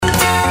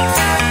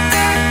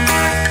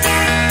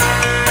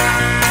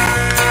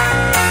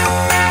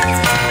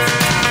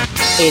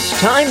It's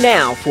time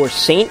now for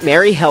St.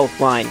 Mary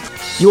Healthline.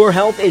 Your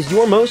health is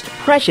your most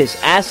precious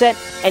asset,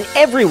 and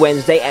every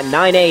Wednesday at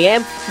 9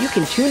 a.m., you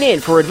can tune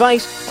in for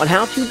advice on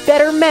how to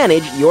better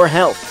manage your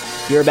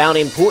health. Hear about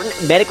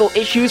important medical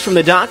issues from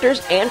the doctors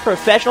and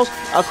professionals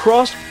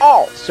across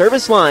all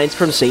service lines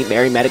from St.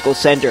 Mary Medical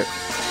Center.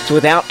 So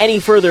without any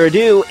further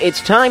ado,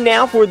 it's time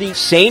now for the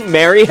St.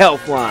 Mary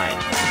Healthline.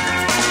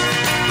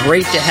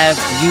 Great to have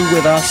you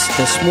with us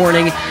this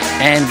morning,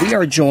 and we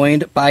are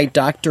joined by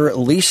Dr.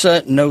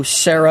 Lisa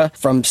Nocera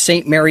from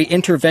St. Mary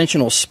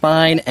Interventional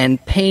Spine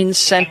and Pain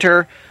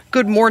Center.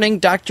 Good morning,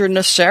 Dr.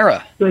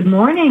 Nocera. Good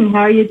morning.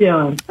 How are you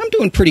doing? I'm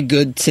doing pretty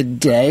good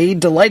today.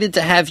 Delighted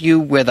to have you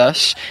with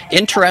us.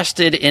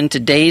 Interested in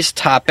today's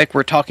topic.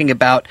 We're talking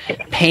about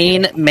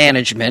pain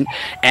management.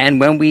 And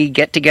when we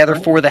get together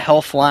for the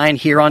Healthline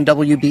here on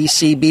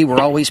WBCB, we're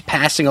always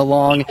passing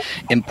along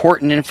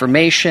important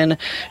information.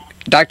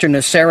 Dr.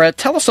 Nocera,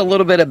 tell us a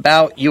little bit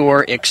about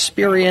your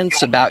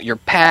experience, about your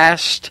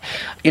past.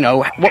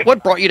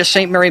 What brought you to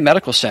St. Mary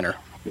Medical Center?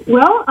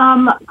 Well,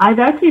 I've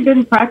actually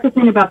been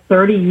practicing about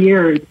 30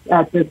 years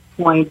at this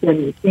point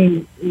and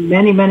seen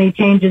many, many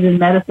changes in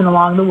medicine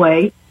along the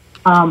way.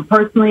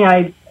 Personally,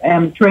 I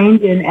am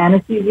trained in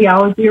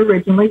anesthesiology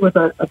originally with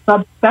a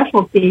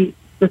subspecialty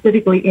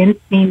specifically in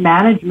pain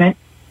management.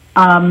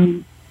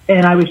 And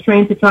I was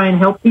trained to try and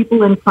help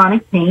people in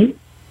chronic pain.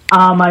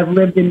 I've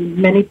lived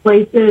in many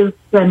places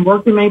and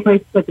worked in many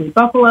places such as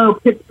Buffalo,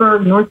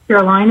 Pittsburgh, North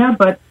Carolina,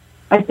 but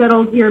I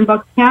settled here in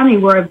Bucks County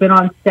where I've been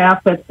on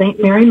staff at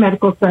St. Mary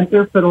Medical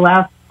Center for the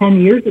last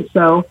 10 years or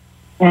so,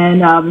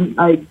 and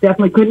I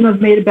definitely couldn't have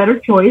made a better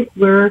choice.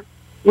 We're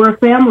a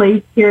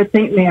family here at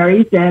St.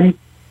 Mary's, and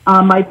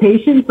my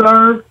patients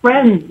are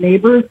friends,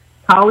 neighbors,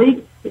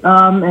 colleagues,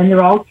 and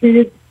they're all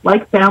treated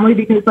like family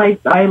because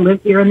I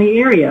live here in the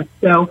area.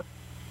 So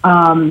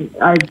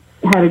I've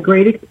had a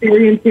great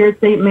experience here at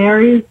St.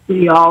 Mary's.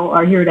 We all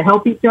are here to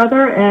help each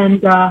other,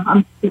 and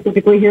I'm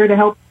specifically here to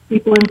help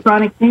people in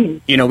chronic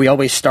pain. We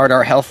always start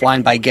our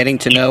Healthline by getting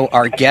to know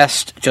our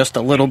guest just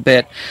a little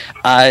bit.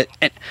 And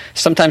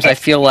sometimes I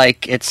feel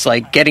like it's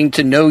like getting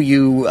to know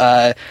you.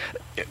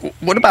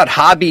 What about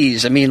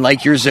hobbies? I mean,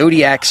 like your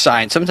zodiac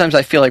sign. Sometimes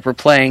I feel like we're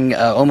playing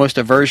almost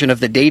a version of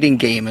the dating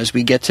game as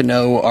we get to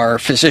know our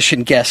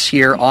physician guests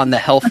here on the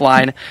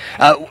Healthline.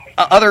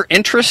 Other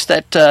interests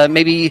that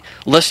maybe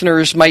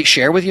listeners might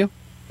share with you?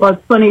 Well,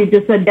 it's funny you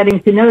just said getting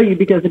to know you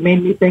because it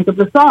made me think of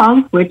the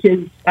song, which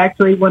is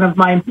actually one of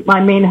my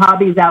main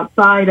hobbies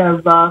outside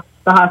of the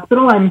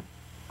hospital.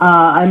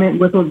 I'm in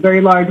with a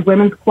very large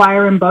women's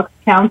choir in Bucks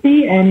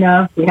County,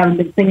 and we haven't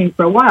been singing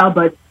for a while,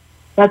 but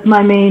that's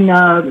my main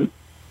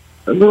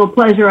little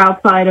pleasure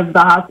outside of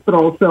the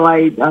hospital. So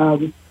I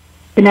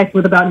connect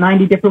with about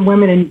 90 different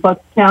women in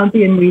Bucks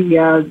County, and we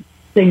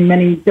sing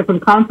many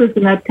different concerts,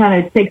 and that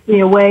kind of takes me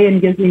away and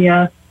gives me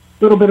a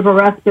little bit of a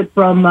respite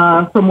from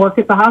work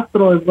at the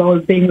hospital as well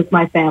as being with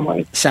my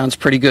family. Sounds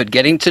pretty good.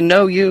 Getting to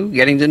know you,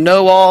 getting to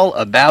know all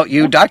about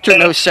you. Dr.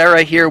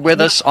 Nocera here with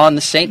us on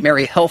the St.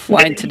 Mary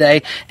Healthline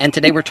today, and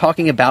today we're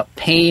talking about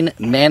pain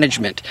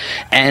management.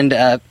 And,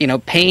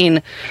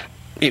 pain...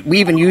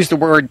 We even use the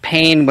word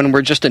pain when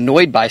we're just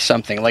annoyed by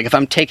something. Like if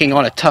I'm taking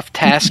on a tough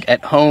task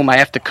at home, I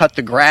have to cut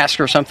the grass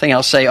or something,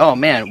 I'll say, oh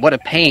man, what a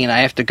pain, I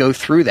have to go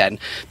through that. And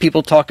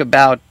people talk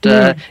about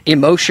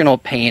emotional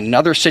pain in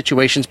other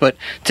situations, but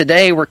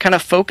today we're kind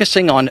of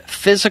focusing on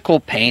physical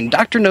pain.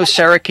 Dr.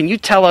 Nocera, can you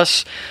tell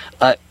us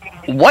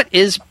what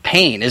is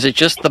pain? Is it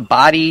just the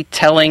body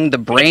telling the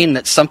brain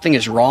that something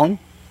is wrong?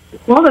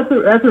 Well, that's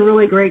a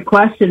really great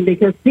question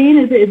because pain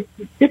is a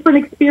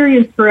different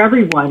experience for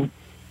everyone.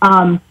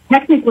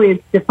 Technically,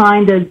 it's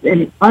defined as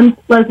an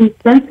unpleasant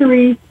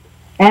sensory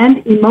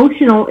and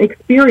emotional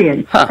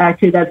experience,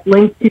 actually, that's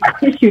linked to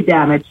tissue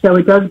damage. So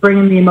it does bring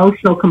in the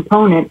emotional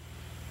component.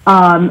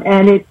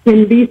 And it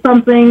can be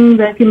something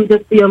that can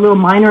just be a little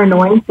minor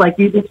annoyance like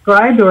you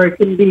described, or it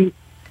can be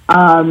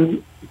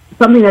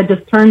something that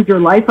just turns your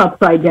life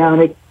upside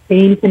down.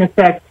 Pain can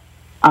affect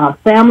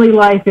family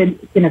life.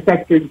 It can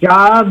affect your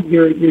job,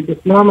 your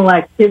just normal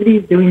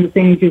activities, doing the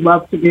things you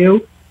love to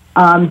do.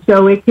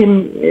 So it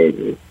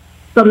can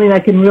something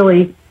that can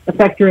really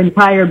affect your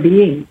entire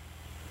being.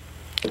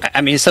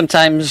 I mean,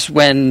 sometimes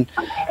when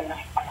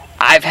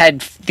I've had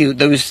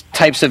those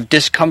types of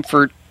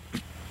discomfort,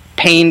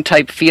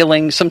 pain-type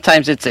feelings,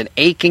 sometimes it's an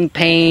aching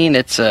pain,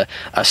 it's a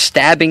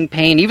stabbing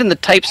pain. Even the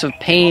types of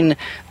pain,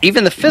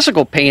 even the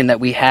physical pain that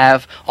we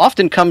have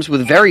often comes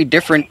with very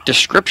different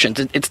descriptions.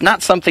 It's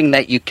not something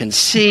that you can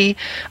see.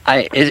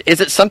 Is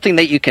it something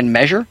that you can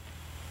measure?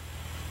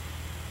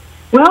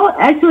 Well,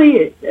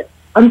 actually,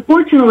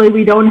 unfortunately,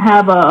 we don't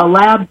have a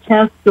lab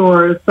test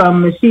or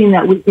some machine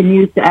that we can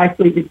use to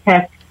actually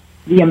detect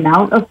the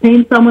amount of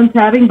pain someone's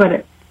having.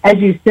 But as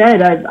you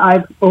said,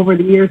 I've over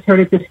the years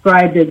heard it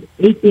described as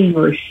aching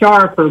or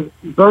sharp or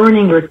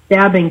burning or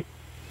stabbing.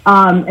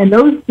 And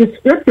those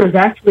descriptors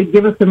actually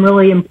give us some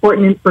really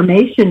important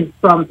information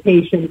from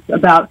patients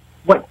about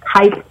what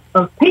type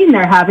of pain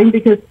they're having,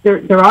 because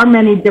there are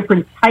many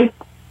different types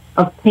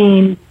of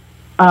pain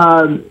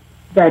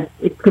that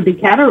it could be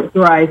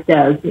categorized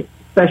as,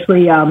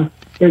 especially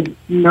there's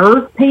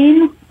nerve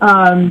pain,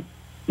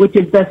 which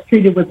is best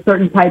treated with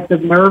certain types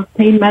of nerve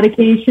pain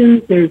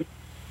medications. There's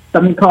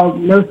something called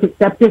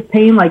nociceptive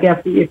pain, like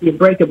if you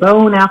break a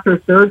bone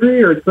after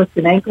surgery or twist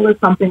an ankle or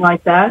something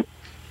like that.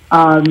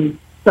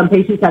 Some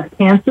patients have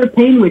cancer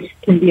pain, which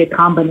can be a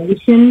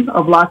combination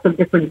of lots of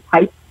different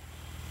types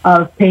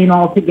of pain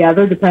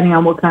altogether, depending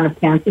on what kind of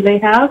cancer they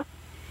have.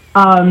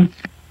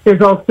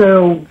 There's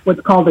also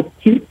what's called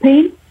acute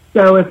pain.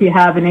 So if you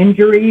have an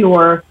injury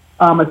or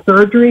a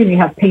surgery and you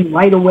have pain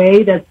right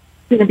away, that's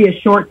going to be a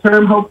short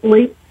term,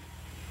 hopefully.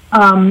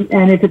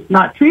 And if it's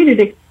not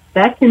treated,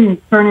 that can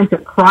turn into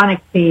chronic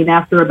pain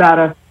after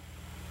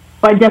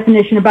by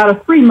definition, about a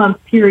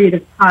 3-month period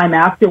of time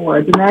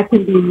afterwards. And that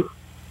can be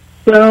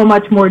so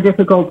much more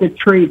difficult to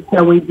treat.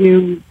 So we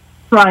do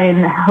try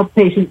and help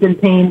patients in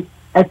pain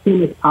as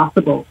soon as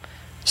possible.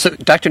 So,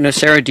 Dr.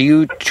 Nocera, do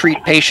you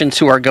treat patients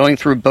who are going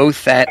through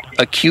both that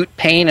acute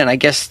pain, and I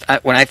guess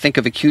when I think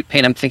of acute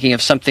pain, I'm thinking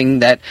of something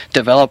that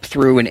developed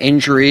through an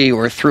injury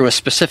or through a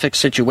specific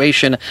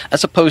situation,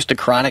 as opposed to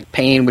chronic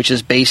pain, which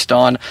is based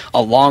on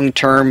a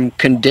long-term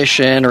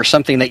condition or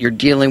something that you're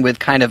dealing with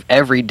kind of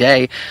every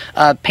day.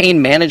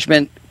 Pain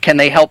management, can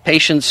they help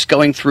patients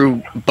going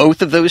through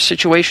both of those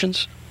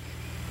situations?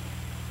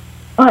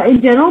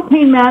 In general,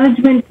 pain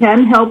management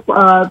can help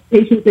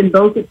patients in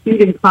both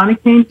acute and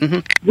chronic pain.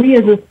 Mm-hmm. We,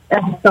 as a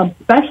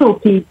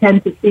subspecialty,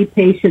 tend to see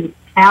patients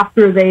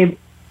after they've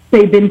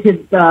been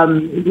to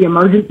the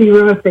emergency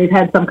room, if they've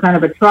had some kind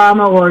of a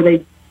trauma, or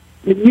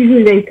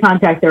usually they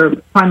contact their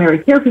primary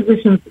care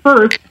physicians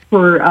first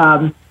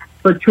for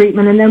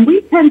treatment, and then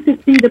we tend to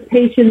see the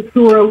patients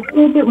who are a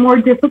little bit more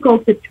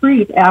difficult to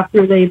treat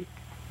after they've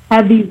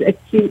have these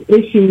acute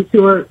issues,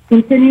 who are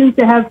continuing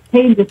to have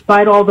pain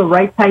despite all the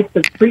right types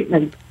of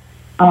treatments.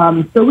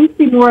 So we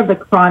see more of the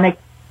chronic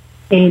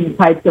pain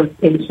types of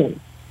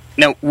patients.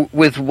 Now,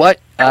 with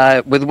what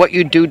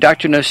you do,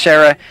 Dr.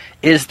 Nocera,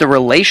 is the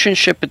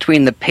relationship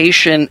between the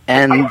patient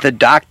and the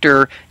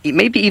doctor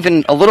maybe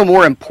even a little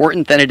more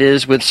important than it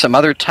is with some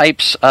other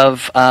types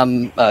of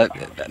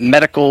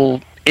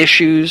medical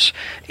issues?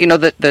 You know,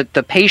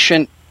 the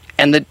patient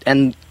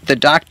and the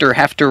doctor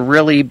have to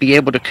really be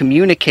able to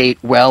communicate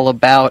well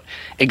about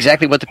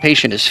exactly what the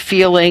patient is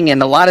feeling,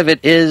 and a lot of it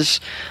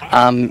is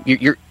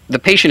the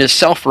patient is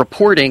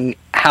self-reporting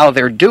how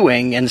they're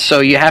doing, and so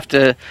you have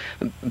to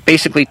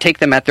basically take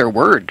them at their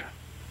word.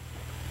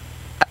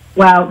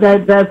 Wow,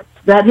 that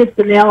hits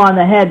the nail on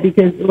the head,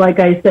 because,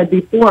 like I said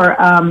before,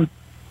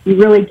 you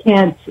really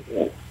can't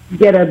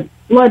get a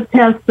blood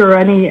test or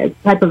any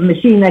type of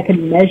machine that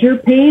can measure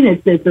pain.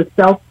 It's a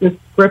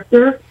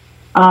self-descriptor.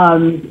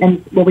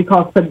 And what we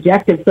call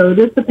subjective. So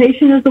the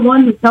patient is the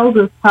one who tells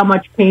us how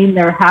much pain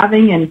they're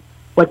having and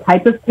what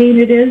type of pain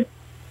it is.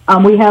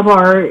 We have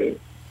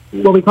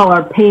what we call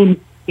our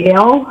pain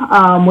scale,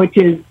 which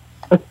is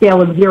a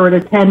scale of 0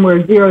 to 10,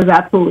 where 0 is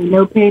absolutely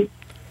no pain.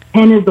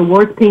 10 is the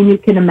worst pain you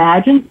can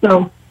imagine.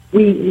 So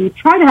we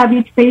try to have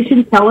each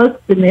patient tell us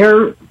in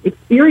their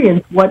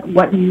experience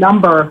what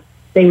number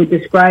they would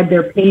describe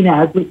their pain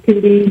as, which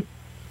can be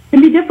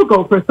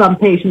difficult for some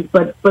patients,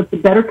 but the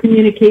better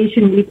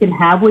communication we can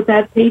have with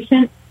that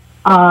patient,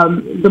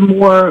 the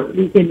more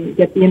we can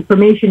get the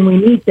information we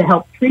need to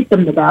help treat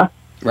them the best.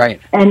 Right.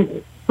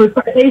 And for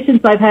some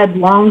patients, I've had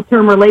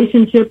long-term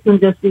relationships and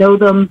just know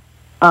them,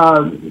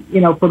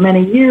 for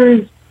many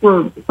years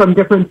from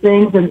different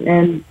things,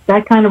 and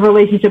that kind of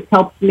relationship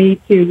helps me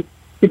to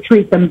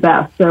treat them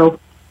best. So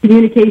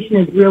communication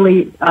is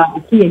really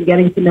key in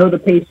getting to know the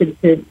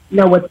patient, to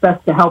know what's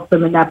best to help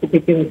them in that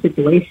particular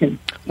situation.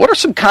 What are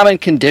some common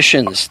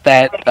conditions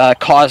that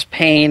cause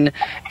pain,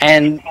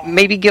 and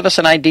maybe give us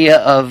an idea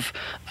of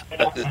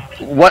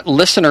what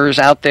listeners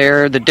out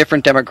there, the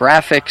different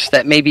demographics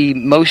that may be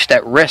most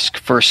at risk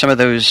for some of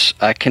those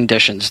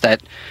conditions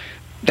that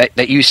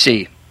you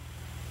see?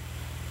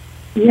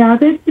 Yeah,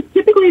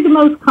 typically the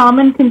most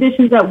common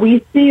conditions that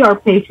we see are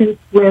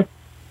patients with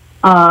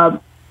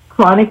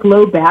chronic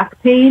low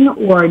back pain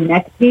or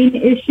neck pain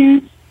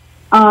issues.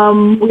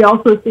 We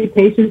also see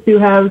patients who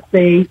have,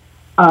 say,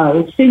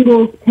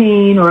 shingles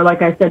pain, or,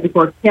 like I said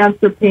before,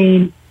 cancer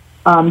pain,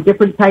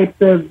 different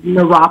types of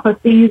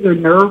neuropathies or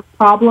nerve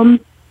problems.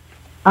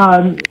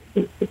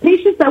 The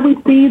patients that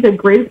we see, the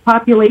greatest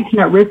population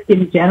at risk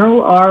in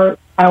general, are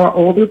our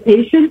older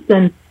patients,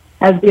 and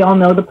as we all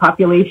know, the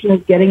population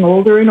is getting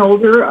older and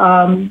older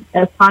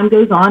as time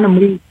goes on, and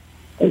we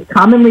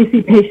commonly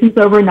see patients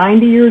over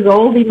 90 years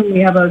old. Even we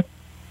have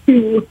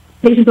two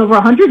patients over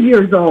 100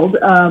 years old.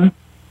 And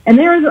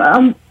there's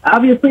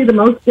obviously the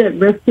most at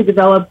risk to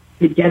develop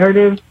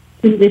degenerative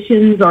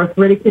conditions,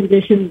 arthritic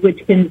conditions,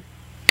 which can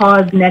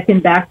cause neck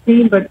and back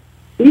pain. But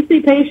we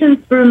see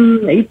patients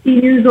from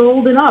 18 years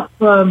old and up,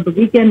 the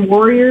weekend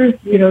warriors,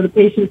 the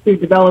patients who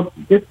develop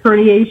disc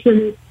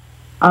herniations.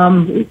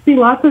 We see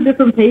lots of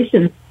different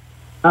patients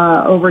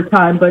over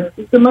time, but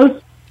the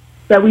most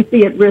that we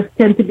see at risk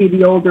tend to be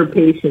the older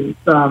patients.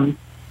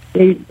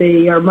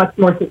 They are much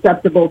more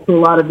susceptible to a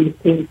lot of these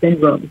pain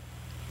syndromes.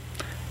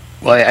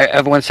 Well,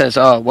 everyone says,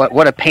 "Oh,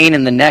 what a pain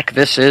in the neck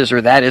this is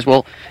or that is."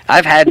 Well,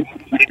 I've had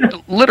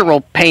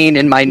literal pain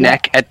in my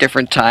neck at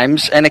different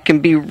times, and it can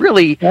be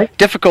really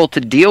difficult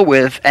to deal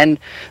with. And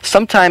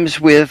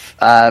sometimes with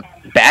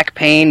back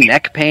pain,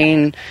 neck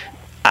pain,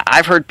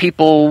 I've heard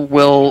people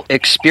will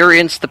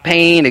experience the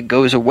pain, it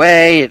goes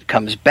away, it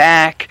comes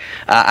back.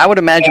 I would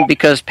imagine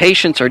because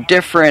patients are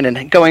different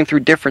and going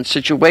through different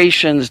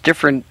situations,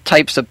 different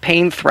types of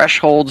pain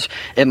thresholds,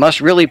 it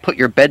must really put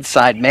your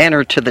bedside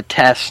manner to the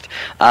test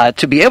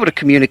to be able to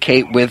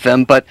communicate with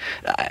them. But,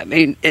 I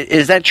mean,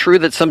 is that true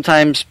that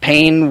sometimes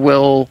pain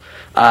will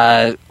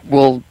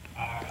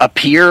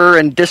appear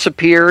and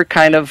disappear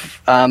kind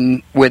of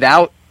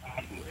without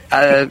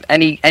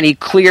any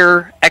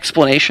clear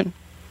explanation?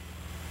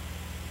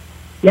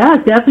 Yeah,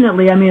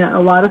 definitely. I mean, a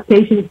lot of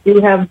patients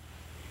do have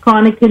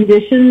chronic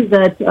conditions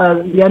that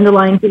the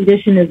underlying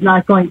condition is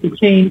not going to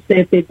change, say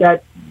if they've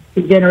got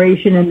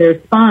degeneration in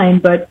their spine,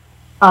 but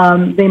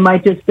they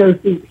might just go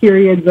through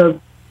periods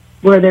of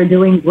where they're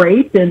doing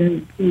great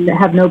and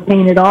have no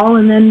pain at all,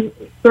 and then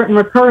certain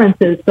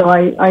recurrences. So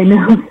I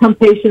know some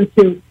patients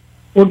who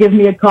will give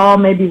me a call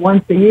maybe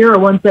once a year or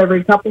once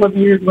every couple of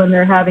years when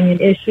they're having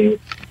an issue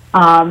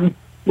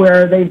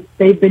where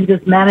they've been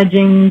just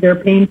managing their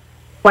pain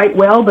quite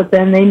well, but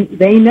then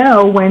they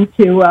know when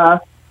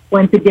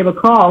to give a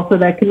call. So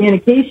that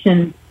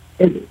communication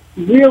is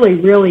really,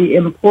 really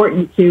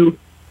important to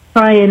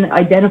try and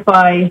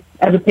identify,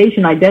 as a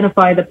patient,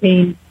 identify the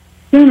pain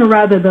sooner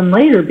rather than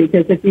later,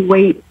 because if you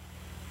wait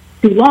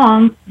too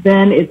long,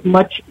 then it's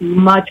much,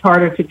 much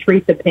harder to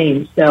treat the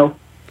pain. So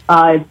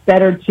it's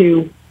better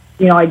to,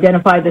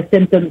 identify the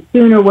symptoms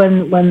sooner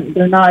when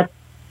they're not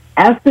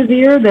as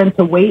severe than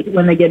to wait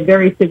when they get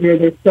very severe.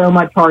 They're so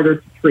much harder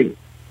to treat.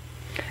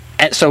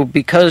 And so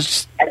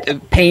because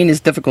pain is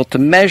difficult to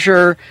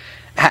measure,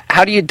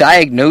 how do you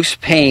diagnose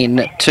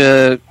pain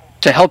to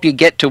help you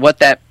get to what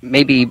that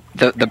maybe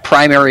the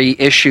primary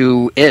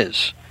issue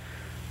is?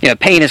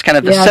 Pain is kind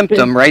of the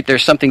symptom, right?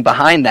 There's something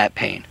behind that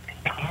pain.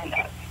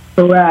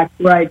 Correct,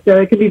 right. So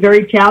it can be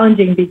very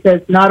challenging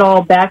because not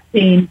all back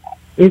pain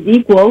is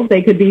equal.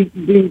 They could be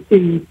due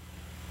to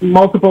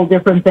multiple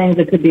different things.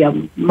 It could be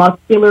a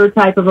muscular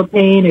type of a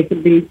pain. It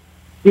could be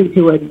due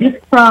to a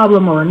disc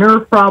problem or a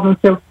nerve problem.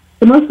 So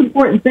the most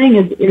important thing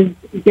is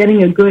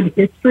getting a good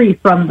history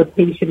from the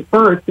patient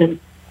first, and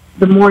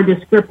the more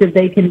descriptive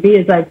they can be,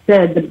 as I've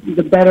said,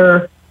 the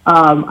better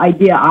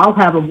idea I'll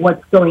have of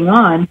what's going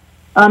on.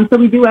 So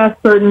we do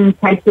ask certain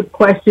types of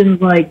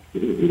questions like,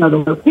 the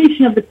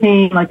location of the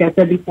pain, like I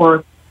said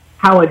before,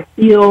 how it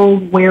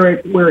feels, where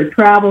it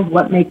travels,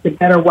 what makes it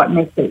better, what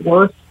makes it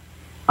worse,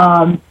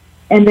 and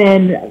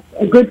then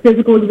a good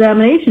physical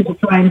examination to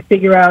try and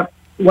figure out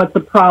what the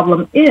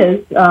problem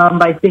is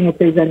by seeing if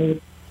there's any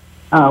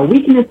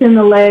weakness in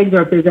the legs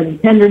or if there's any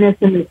tenderness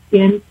in the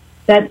skin.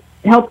 That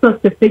helps us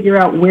to figure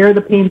out where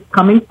the pain's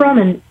coming from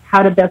and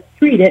how to best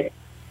treat it.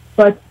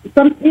 But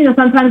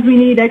sometimes we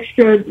need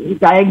extra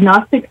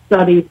diagnostic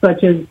studies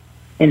such as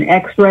an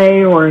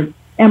X-ray or an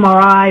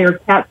MRI or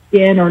CAT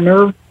scan or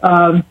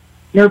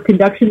nerve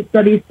conduction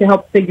studies to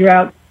help figure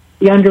out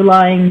the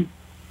underlying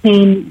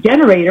pain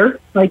generator,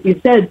 like you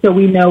said, so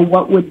we know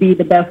what would be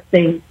the best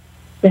thing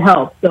to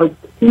help. So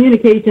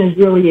communication is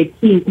really a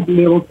key to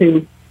be able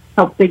to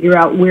help figure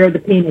out where the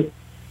pain is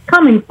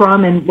coming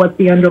from and what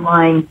the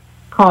underlying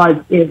cause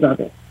is of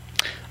it.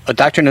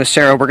 Dr.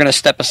 Nocera, we're going to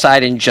step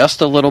aside in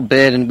just a little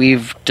bit, and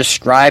we've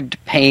described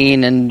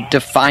pain and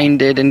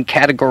defined it and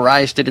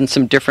categorized it in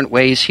some different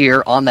ways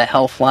here on the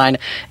Healthline,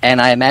 and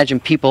I imagine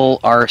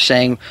people are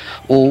saying,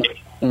 well,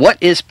 what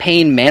is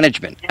pain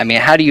management? I mean,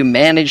 how do you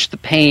manage the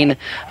pain?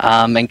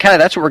 And kind of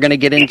that's what we're going to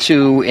get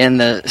into in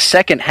the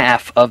second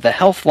half of the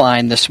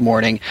Healthline this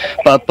morning.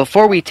 But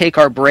before we take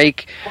our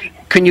break,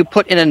 can you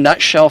put in a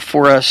nutshell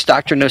for us,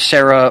 Dr.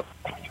 Nocera,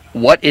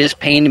 what is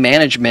pain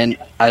management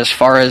as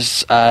far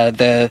as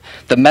the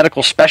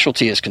medical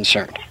specialty is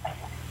concerned?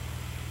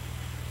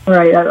 All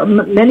right.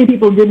 Many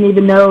people didn't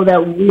even know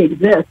that we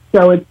exist,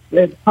 so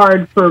it's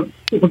hard for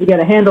people to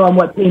get a handle on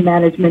what pain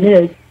management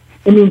is.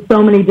 It means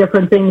so many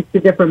different things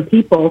to different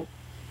people.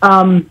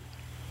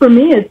 For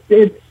me,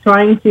 it's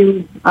trying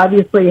to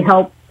obviously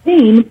help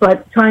pain,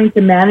 but trying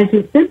to manage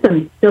the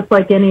symptoms, just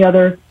like any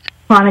other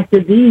chronic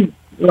disease.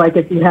 Like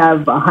if you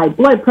have a high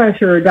blood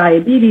pressure or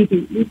diabetes,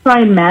 you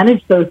try and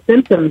manage those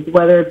symptoms,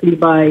 whether it be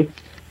by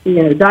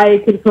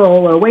diet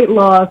control or weight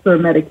loss or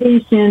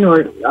medication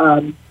or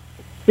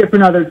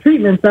different other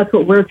treatments. That's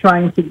what we're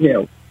trying to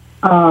do.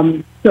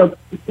 So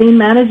pain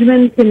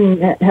management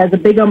has a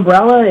big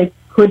umbrella. It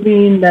could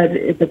mean that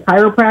it's a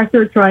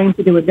chiropractor trying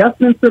to do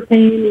adjustments for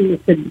pain.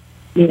 It could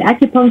mean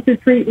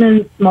acupuncture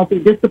treatments,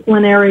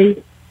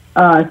 multidisciplinary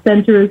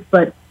centers.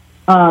 But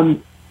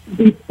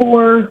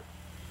before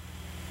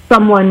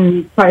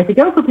someone tries to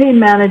go for pain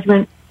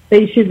management,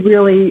 they should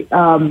really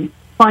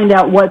find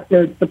out what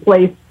the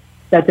place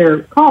that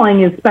they're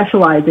calling is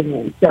specializing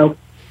in. So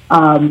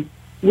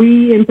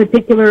we, in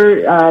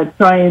particular,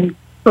 try and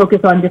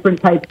focus on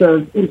different types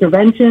of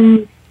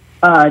interventions,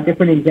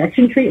 different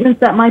injection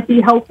treatments that might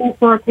be helpful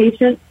for a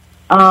patient.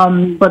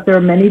 but there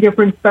are many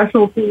different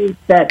specialties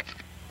that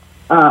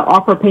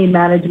offer pain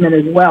management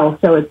as well.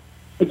 So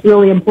it's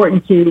really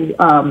important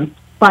to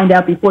find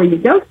out before you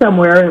go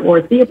somewhere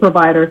or see a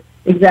provider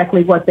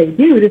exactly what they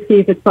do to see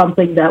if it's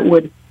something that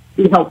would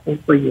be helpful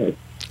for you.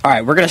 All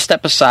right, we're going to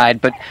step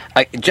aside, but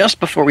just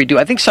before we do,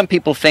 I think some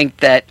people think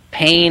that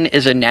pain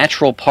is a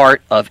natural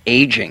part of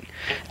aging.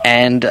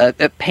 And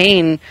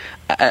pain,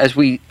 as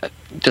we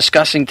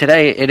discussing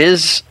today, it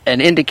is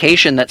an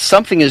indication that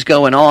something is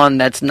going on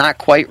that's not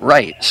quite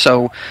right.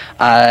 So,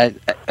 I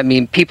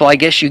mean, people, I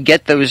guess you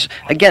get those,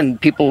 again,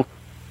 people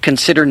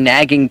consider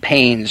nagging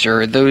pains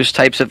or those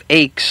types of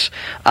aches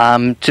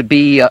to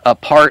be a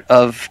part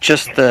of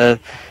just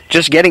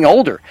getting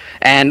older.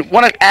 And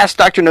want to ask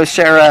Dr.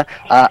 Nocera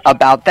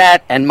about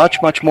that and much,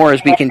 much more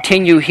as we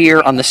continue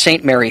here on the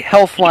St. Mary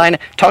Health Line,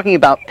 talking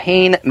about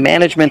pain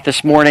management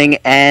this morning.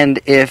 And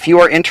if you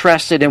are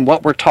interested in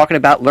what we're talking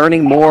about,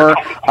 learning more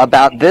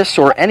about this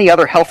or any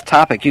other health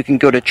topic, you can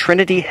go to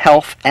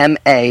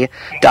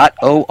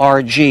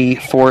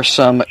trinityhealthma.org for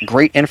some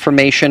great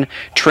information,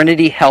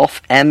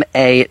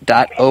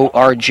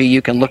 trinityhealthma.org.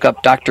 You can look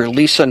up Dr.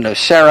 Lisa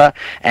Nocera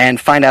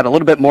and find out a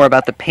little bit more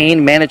about the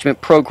pain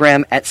management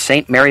program at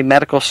St. Mary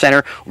Medical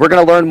Center. We're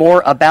going to learn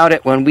more about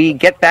it when we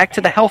get back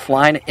to the Health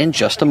Line in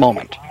just a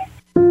moment.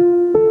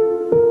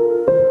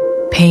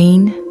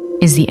 Pain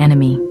is the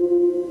enemy.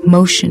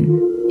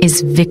 Motion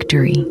is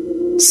victory.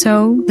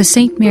 So, the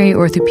St. Mary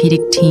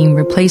Orthopedic team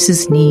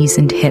replaces knees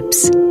and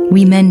hips.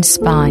 We mend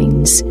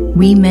spines.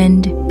 We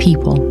mend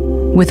people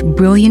with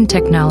brilliant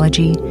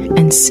technology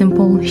and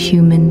simple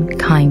human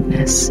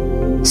kindness.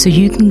 So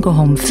you can go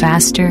home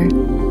faster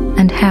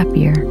and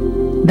happier.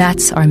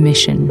 That's our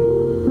mission.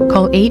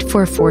 Call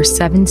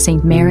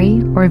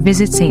 8447-ST-MARY or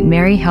visit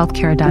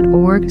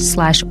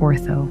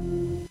stmaryhealthcare.org/ortho.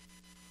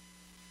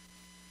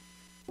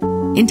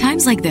 In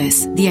times like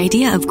this, the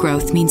idea of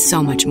growth means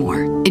so much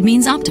more. It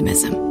means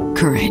optimism,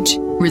 courage,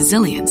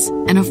 resilience,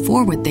 and a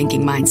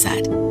forward-thinking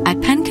mindset. At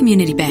Penn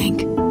Community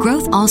Bank,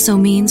 growth also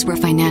means we're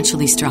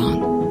financially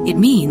strong. It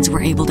means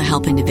we're able to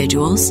help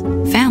individuals,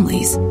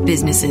 families,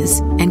 businesses,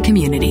 and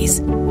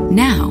communities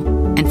now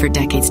and for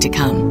decades to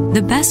come.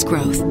 The best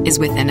growth is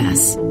within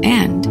us,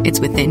 and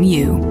it's within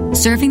you.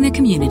 Serving the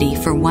community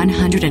for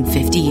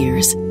 150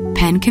 years.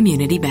 Penn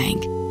Community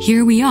Bank.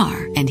 Here we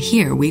are, and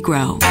here we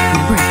grow.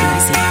 Member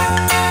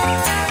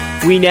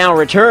FDIC. We now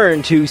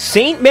return to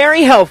St.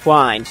 Mary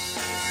Healthline.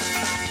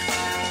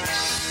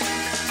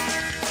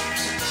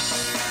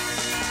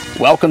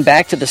 Welcome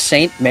back to the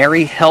St.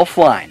 Mary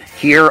Healthline.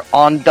 Here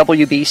on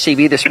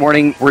WBCB this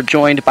morning, we're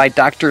joined by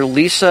Dr.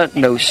 Lisa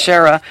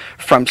Nocera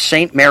from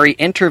St. Mary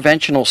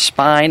Interventional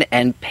Spine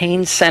and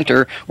Pain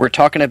Center. We're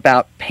talking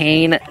about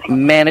pain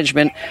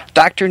management.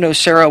 Dr.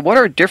 Nocera, what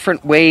are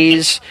different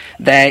ways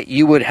that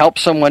you would help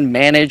someone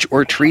manage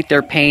or treat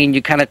their pain?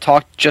 You kind of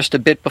talked just a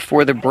bit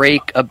before the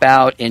break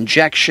about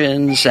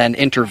injections and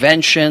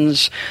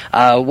interventions.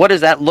 What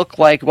does that look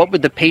like? What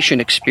would the patient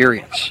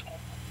experience?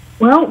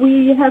 Well,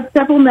 we have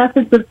several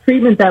methods of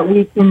treatment that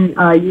we can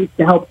use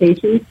to help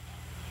patients.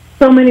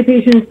 So many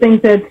patients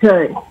think that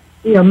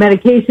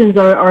medications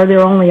are their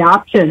only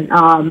option,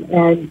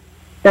 and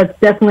that's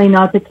definitely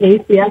not the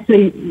case. We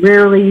actually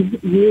rarely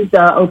use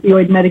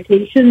opioid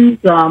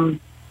medications,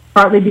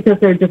 partly because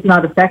they're just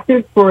not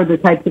effective for the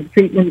types of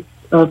treatments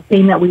of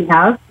pain that we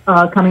have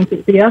coming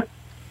to see us.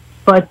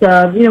 But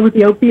with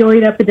the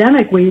opioid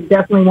epidemic, we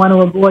definitely want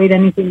to avoid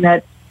anything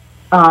that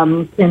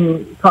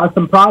can cause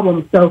some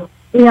problems. So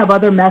we have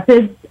other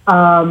methods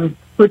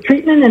for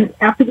treatment, and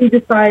after we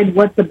decide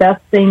what the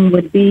best thing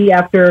would be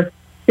after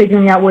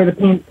figuring out where the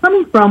pain is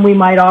coming from, we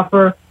might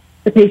offer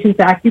the patients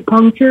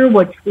acupuncture,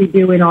 which we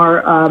do in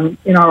our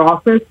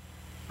office,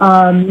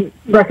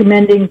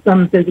 recommending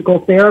some physical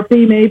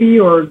therapy maybe,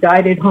 or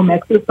guided home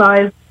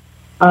exercise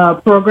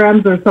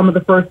programs are some of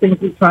the first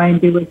things we try and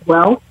do as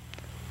well.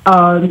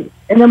 And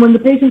then when the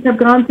patients have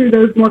gone through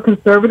those more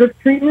conservative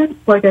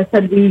treatments, like I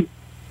said, we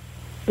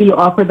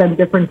offer them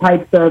different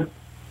types of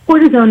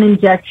cortisone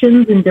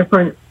injections in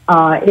different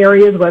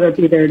areas, whether it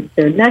be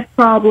their neck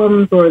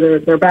problems or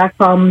their back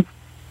problems.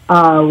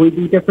 We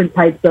do different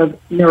types of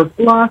nerve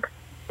blocks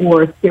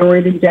or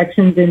steroid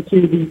injections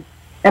into the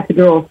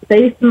epidural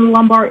space in the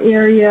lumbar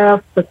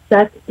area,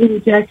 facet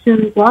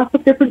injections, lots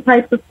of different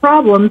types of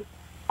problems,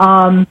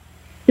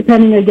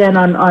 depending, again,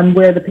 on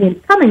where the pain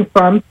is coming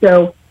from.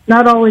 So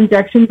not all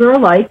injections are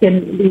alike,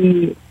 and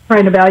we try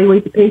and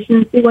evaluate the patient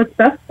and see what's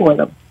best for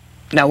them.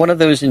 Now, one of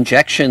those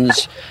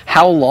injections,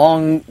 how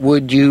long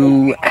would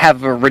you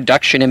have a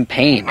reduction in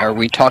pain? Are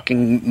we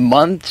talking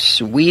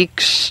months,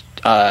 weeks,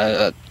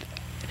 a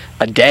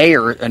day,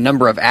 or a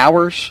number of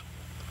hours?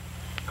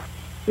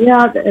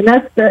 Yeah, and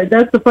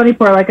that's the funny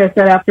part. Like I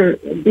said, after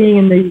being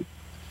in the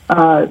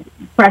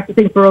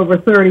practicing for over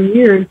 30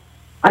 years,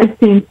 I've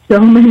seen so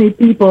many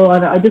people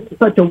on just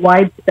such a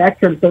wide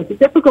spectrum. So it's a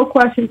difficult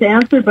question to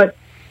answer, but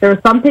there are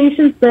some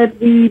patients that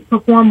we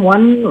perform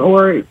 1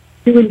 or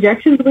 2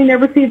 injections, we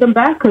never see them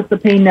back because the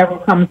pain never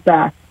comes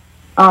back.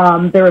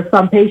 There are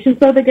some patients,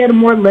 though, that get a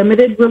more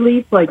limited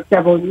relief, like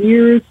several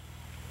years.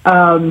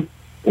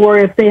 or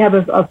if they have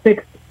a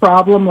fixed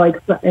problem, like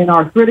an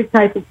arthritic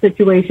type of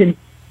situation,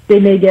 they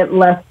may get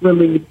less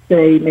relief,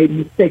 say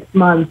maybe 6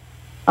 months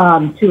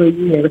to a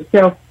year.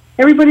 So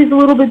everybody's a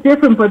little bit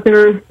different, but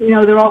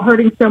they're all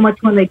hurting so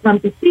much when they come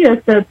to see us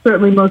that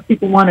certainly most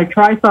people want to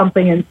try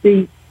something and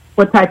see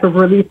what type of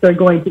relief they're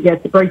going to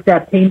get to break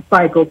that pain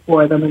cycle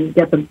for them and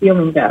get them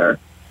feeling better.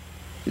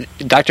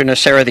 Dr.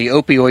 Nocera, the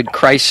opioid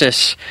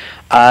crisis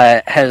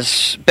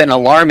has been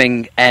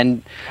alarming,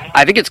 and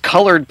I think it's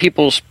colored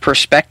people's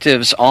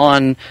perspectives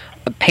on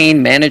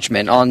pain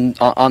management,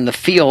 on the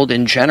field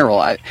in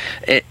general.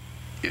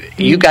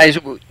 You guys,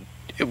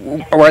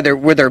 were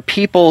there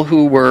people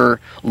who were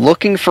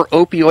looking for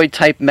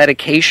opioid-type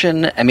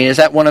medication? I mean, is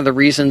that one of the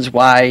reasons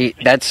why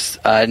that's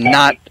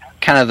not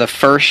kind of the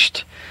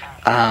first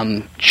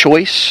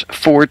choice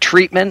for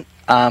treatment?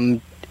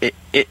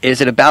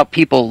 Is it about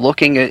people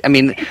looking at, I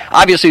mean,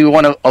 obviously we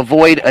want to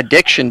avoid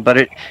addiction,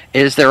 but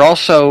is there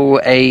also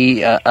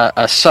a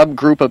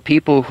subgroup of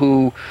people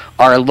who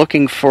are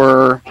looking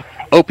for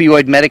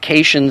opioid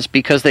medications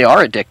because they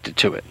are addicted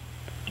to it?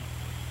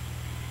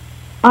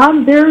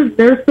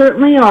 There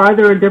certainly are.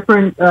 There are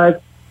different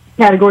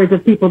categories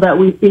of people that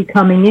we see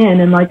coming in,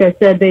 and like I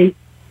said, they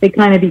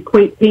kind of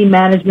equate pain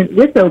management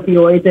with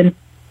opioids, and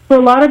for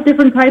a lot of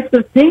different types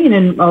of pain,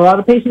 and a lot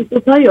of patients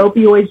will tell you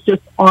opioids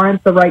just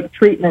aren't the right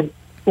treatment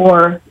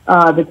for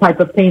the type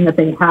of pain that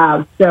they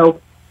have. So,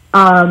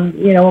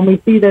 when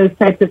we see those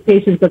types of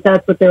patients,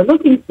 that's what they're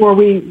looking for,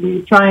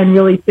 we try and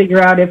really figure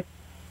out if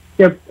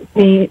their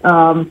pain,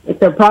 if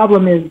their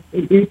problem is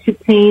due to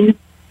pain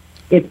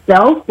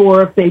itself,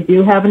 or if they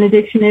do have an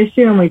addiction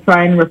issue, and we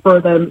try and refer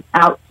them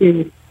out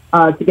to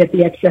get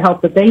the extra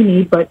help that they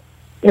need. But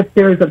if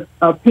there's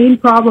a pain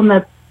problem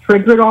that's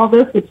triggered all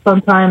this, which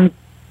sometimes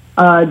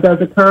does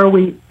occur,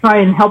 we try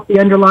and help the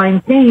underlying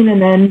pain, and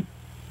then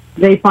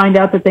they find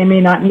out that they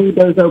may not need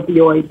those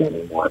opioids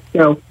anymore.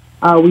 So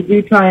we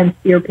do try and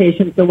steer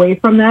patients away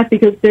from that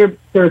because there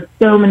are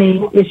so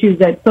many issues,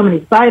 so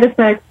many side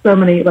effects, so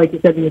many, like you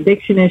said, the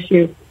addiction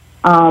issue.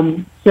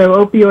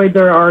 So opioids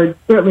are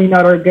certainly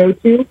not our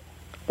go-to.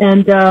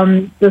 And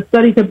the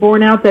studies have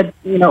borne out that,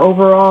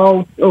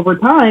 overall, over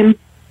time,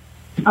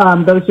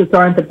 those just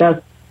aren't the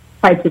best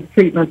types of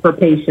treatment for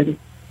patients.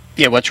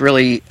 Yeah, what's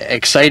really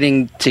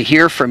exciting to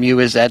hear from you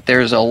is that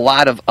there's a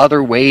lot of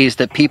other ways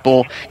that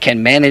people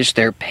can manage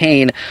their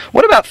pain.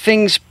 What about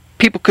things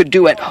people could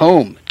do at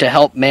home to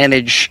help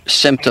manage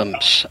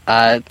symptoms,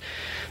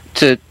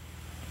 to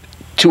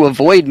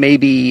avoid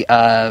maybe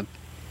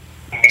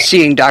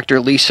seeing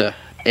Dr. Lisa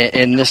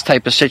in this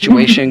type of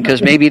situation,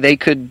 because maybe they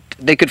could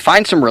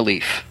find some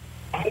relief?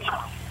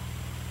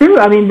 True.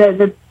 I mean,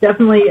 that's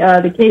definitely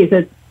the case.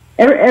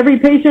 Every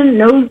patient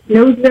knows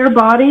their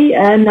body,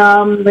 and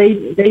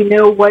they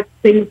know what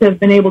things have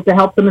been able to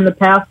help them in the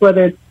past,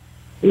 whether it's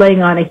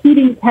laying on a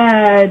heating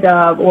pad,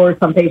 or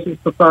some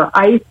patients prefer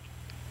ice.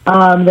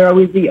 There are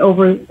always the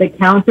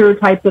over-the-counter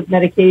types of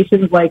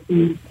medications like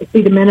the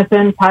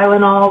acetaminophen,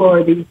 Tylenol,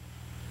 or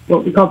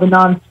what we call the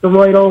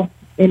non-steroidal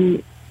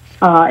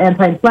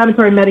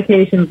anti-inflammatory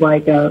medications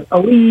like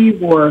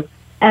Aleve or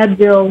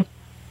Advil.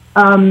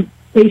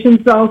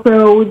 Patients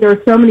also,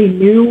 there's so many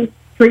new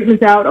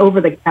treatments out over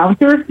the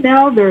counter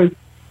now. There's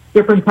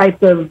different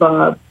types of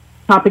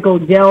topical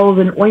gels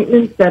and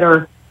ointments that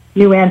are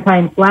new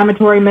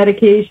anti-inflammatory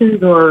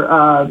medications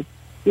or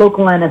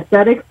local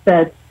anesthetics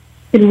that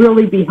can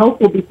really be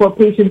helpful before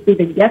patients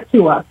even get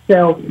to us.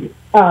 So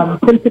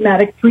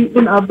symptomatic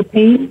treatment of the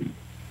pain,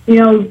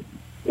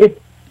 if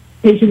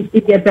patients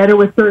could get better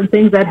with certain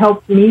things, that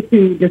helps me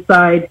to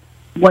decide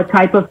what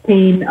type of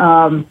pain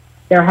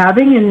they're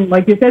having. And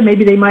like you said,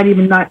 maybe they might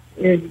even not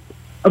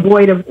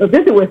avoid a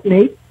visit with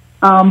me,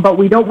 but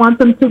we don't want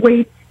them to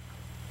wait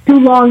too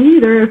long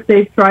either. If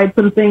they've tried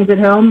some things at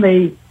home,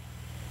 they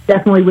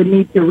definitely would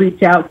need to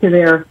reach out to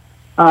their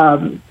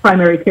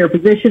primary care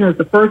physician as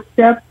the first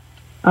step.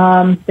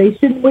 They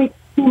shouldn't wait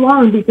too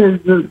long,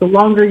 because the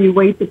longer you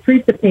wait to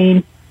treat the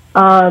pain,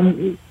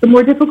 the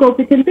more difficult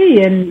it can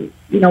be. And,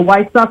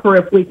 why suffer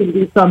if we can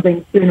do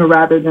something sooner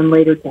rather than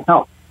later to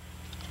help?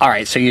 All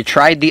right, so you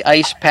tried the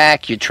ice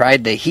pack, you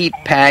tried the heat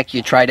pack,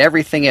 you tried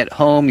everything at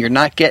home, you're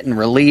not getting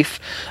relief.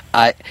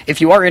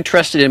 If you are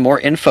interested in more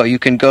info, you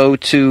can go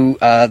to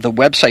the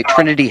website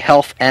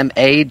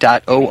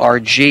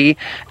trinityhealthma.org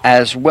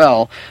as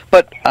well.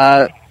 But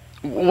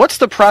what's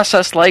the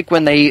process like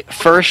when they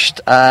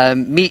first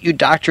meet you,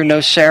 Dr.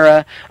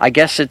 Nocera? I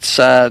guess it's,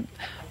 as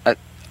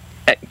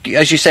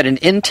you said, an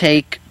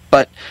intake,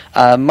 but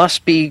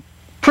must be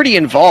pretty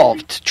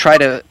involved to try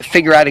to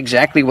figure out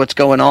exactly what's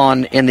going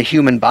on in the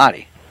human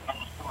body.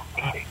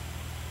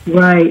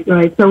 Right.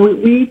 So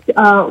we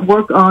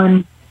work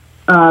on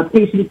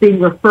patients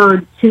being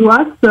referred to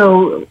us.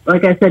 So,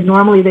 like I said,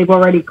 normally they've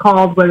already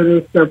called, whether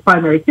it's their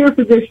primary care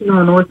physician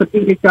or an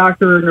orthopedic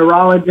doctor or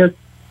neurologist.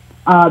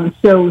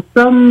 So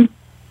some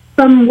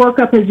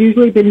workup has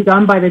usually been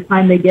done by the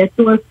time they get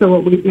to us. So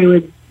what we do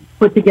is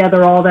put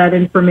together all that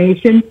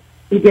information.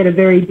 We get a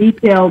very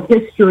detailed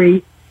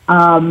history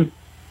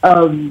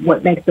of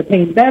what makes the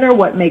pain better,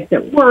 what makes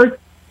it worse,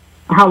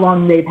 how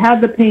long they've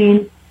had the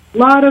pain. A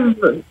lot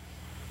of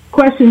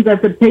questions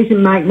that the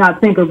patient might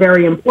not think are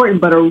very important,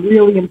 but are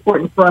really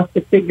important for us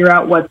to figure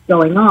out what's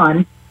going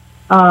on.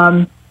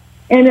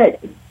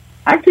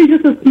 Actually,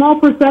 just a small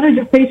percentage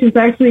of patients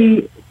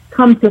actually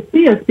come to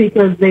see us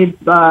because they've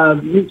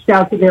reached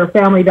out to their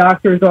family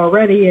doctors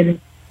already, and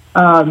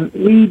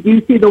we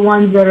do see the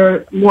ones that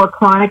are more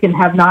chronic and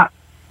have not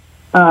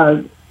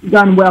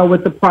done well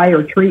with the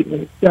prior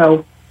treatment.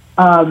 So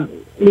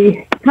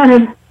we kind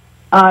of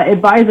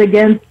advise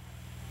against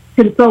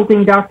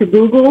consulting Dr.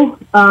 Google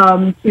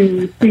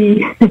to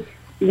see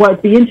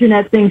what the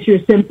internet thinks your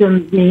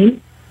symptoms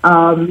mean.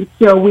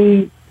 So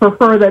we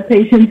prefer that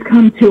patients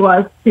come to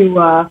us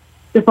to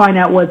find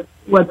out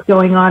what's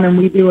going on, and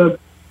we do a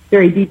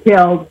very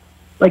detailed,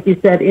 like you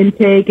said,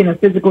 intake and a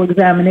physical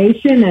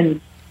examination, and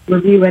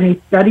review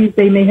any studies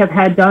they may have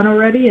had done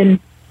already, and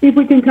see if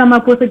we can come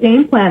up with a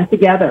game plan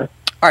together.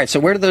 All right, so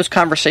where do those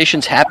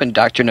conversations happen,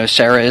 Dr.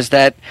 Nocera? Is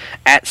that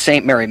at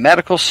St. Mary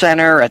Medical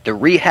Center, at the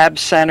rehab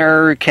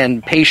center?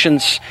 Can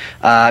patients,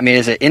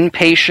 is it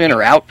inpatient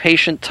or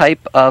outpatient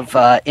type of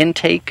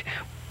intake?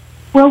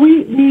 Well,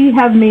 we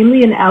have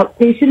mainly an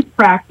outpatient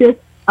practice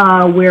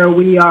where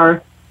we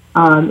are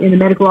in the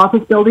medical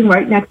office building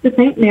right next to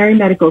St. Mary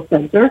Medical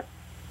Center.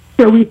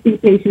 So we see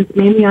patients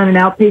mainly on an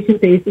outpatient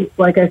basis,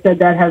 like I said,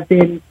 that have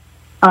been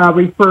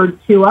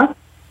referred to us.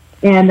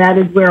 And that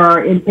is where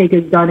our intake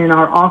is done in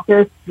our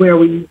office, where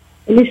we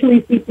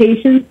initially see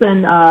patients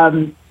and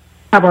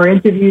have our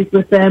interviews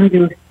with them,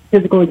 do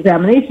physical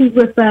examinations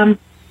with them,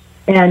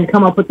 and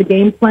come up with the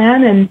game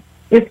plan. And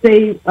if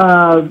they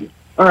are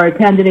a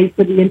candidate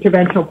for the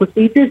interventional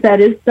procedures, that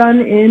is done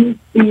in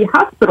the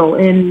hospital,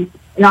 in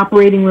an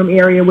operating room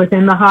area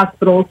within the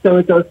hospital. So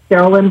it's a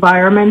sterile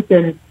environment,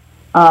 and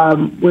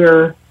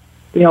we're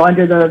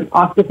under the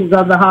auspices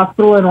of the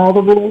hospital and all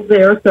the rules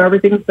there, so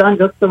everything's done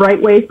just the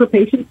right way for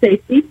patient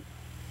safety.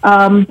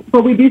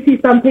 But we do see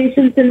some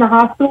patients in the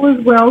hospital as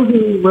well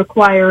who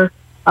require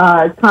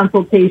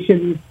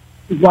consultations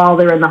while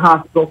they're in the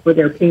hospital for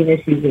their pain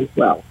issues as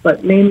well.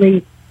 But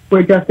mainly,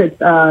 we're just at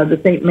the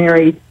St.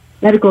 Mary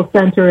Medical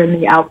Center in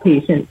the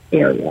outpatient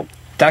area.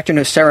 Dr.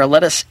 Nocera,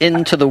 let us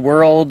into the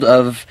world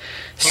of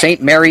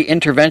St. Mary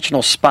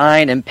Interventional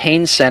Spine and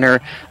Pain Center.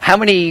 How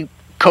many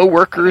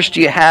co-workers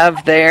do you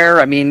have there?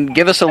 I mean,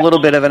 give us a little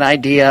bit of an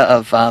idea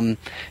of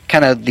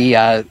kind of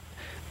the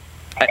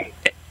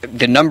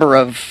number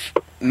of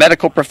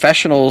medical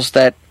professionals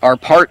that are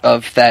part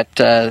of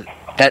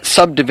that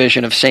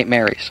subdivision of St.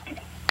 Mary's.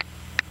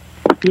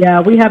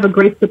 Yeah, we have a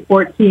great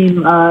support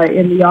team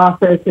in the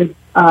office.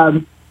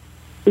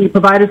 The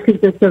providers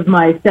consist of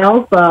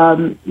myself,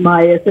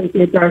 my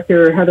associate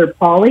Dr. Heather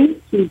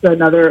Pauley. She's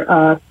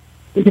another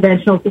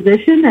interventional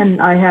physician, and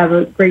I have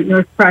a great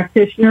nurse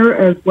practitioner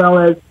as well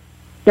as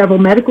several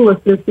medical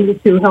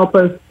assistants who help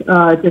us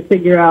to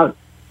figure out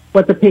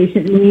what the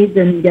patient needs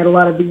and get a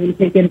lot of the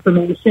intake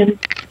information.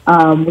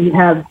 We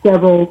have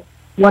several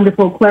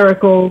wonderful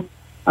clerical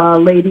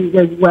ladies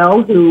as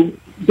well who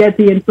get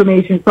the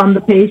information from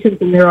the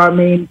patients, and they're our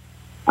main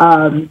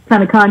kind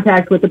of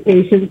contact with the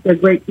patients. They're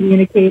great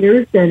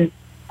communicators, and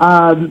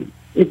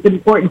it's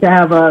important to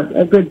have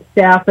a good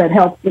staff that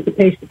helps with the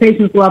patient. The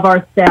patients love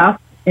our staff.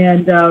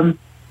 And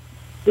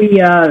we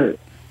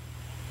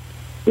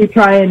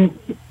try and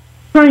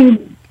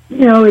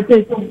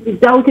it's a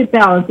delicate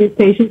balance. These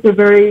patients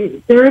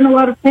they're in a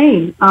lot of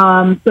pain.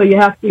 So you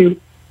have to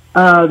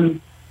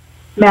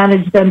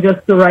manage them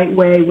just the right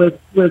way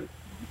with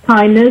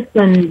kindness,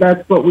 and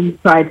that's what we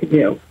try to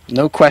do.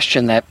 No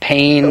question that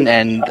pain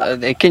and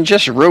it can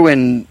just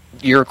ruin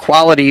your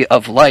quality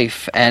of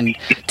life, and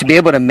to be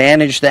able to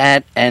manage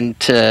that and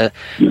to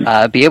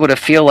be able to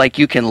feel like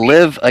you can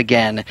live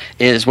again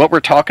is what we're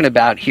talking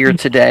about here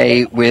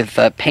today with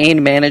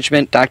pain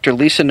management. Dr.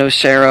 Lisa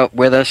Nocera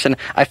with us, and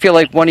I feel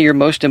like one of your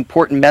most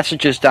important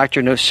messages,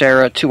 Dr.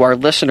 Nocera, to our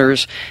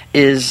listeners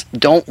is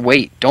don't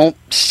wait. Don't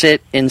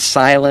sit in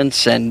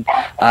silence and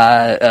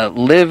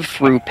live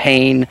through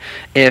pain.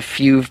 If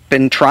you've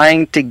been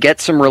trying to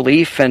get some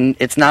relief and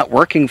it's not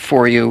working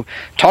for you,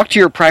 talk to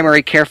your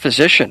primary care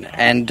physician.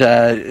 And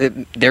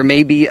there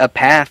may be a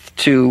path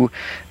to,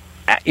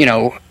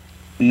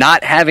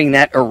 not having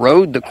that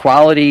erode the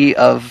quality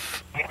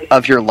of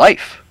your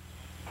life.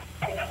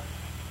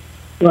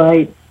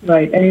 Right.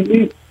 I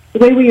mean, the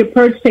way we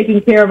approach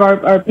taking care of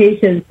our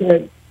patients,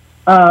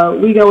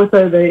 we go with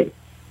the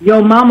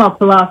yo mama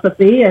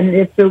philosophy, and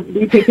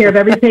we take care of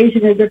every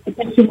patient as if the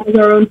patient was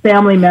our own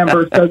family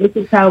member. So this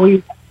is how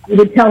we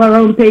would tell our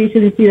own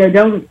patients,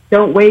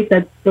 don't wait.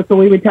 That's what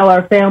we would tell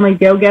our family.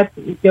 Go get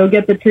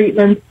the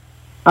treatments.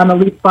 At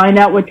least find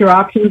out what your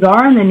options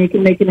are, and then you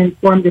can make an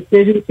informed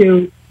decision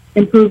to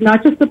improve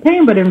not just the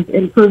pain, but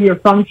improve your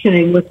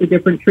functioning with the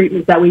different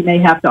treatments that we may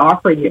have to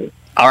offer you.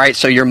 All right,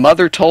 so your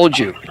mother told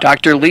you.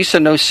 Dr. Lisa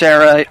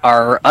Nocera,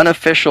 our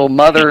unofficial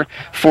mother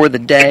for the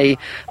day,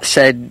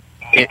 said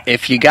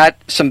if you got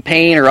some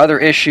pain or other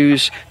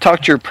issues,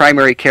 talk to your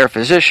primary care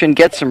physician,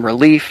 get some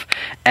relief.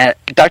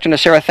 Dr.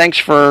 Nocera, thanks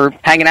for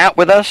hanging out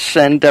with us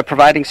and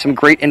providing some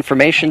great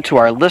information to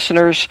our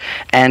listeners.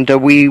 And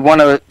we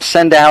want to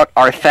send out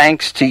our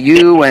thanks to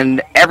you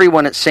and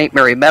everyone at St.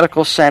 Mary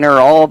Medical Center,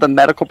 all the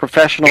medical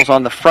professionals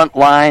on the front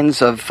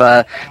lines of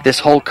this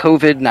whole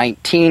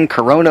COVID-19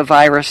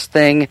 coronavirus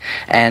thing.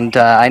 And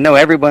I know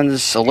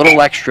everyone's a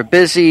little extra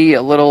busy,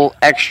 a little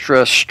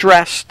extra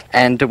stressed,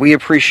 and we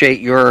appreciate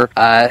your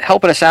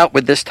helping us out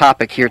with this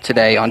topic here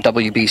today on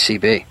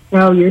WBCB.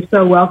 Oh, you're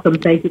so welcome.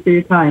 Thank you for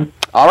your time.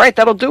 All right,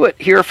 that'll do it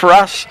here for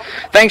us.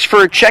 Thanks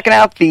for checking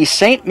out the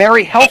St.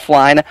 Mary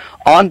Healthline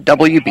on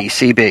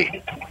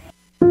WBCB.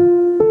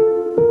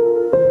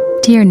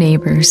 Dear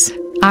neighbors,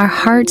 our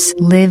hearts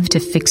live to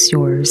fix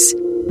yours.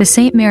 The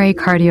St. Mary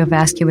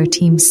Cardiovascular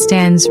Team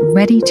stands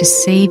ready to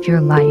save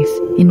your life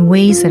in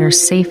ways that are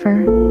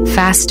safer,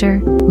 faster,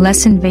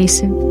 less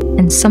invasive,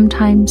 and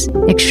sometimes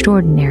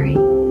extraordinary.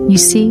 You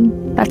see,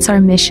 that's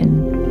our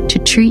mission, to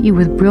treat you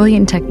with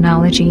brilliant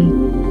technology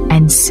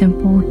and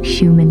simple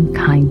human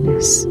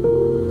kindness.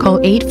 Call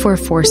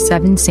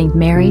 8447 St.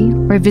 Mary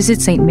or visit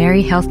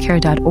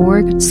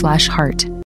stmaryhealthcare.org/heart.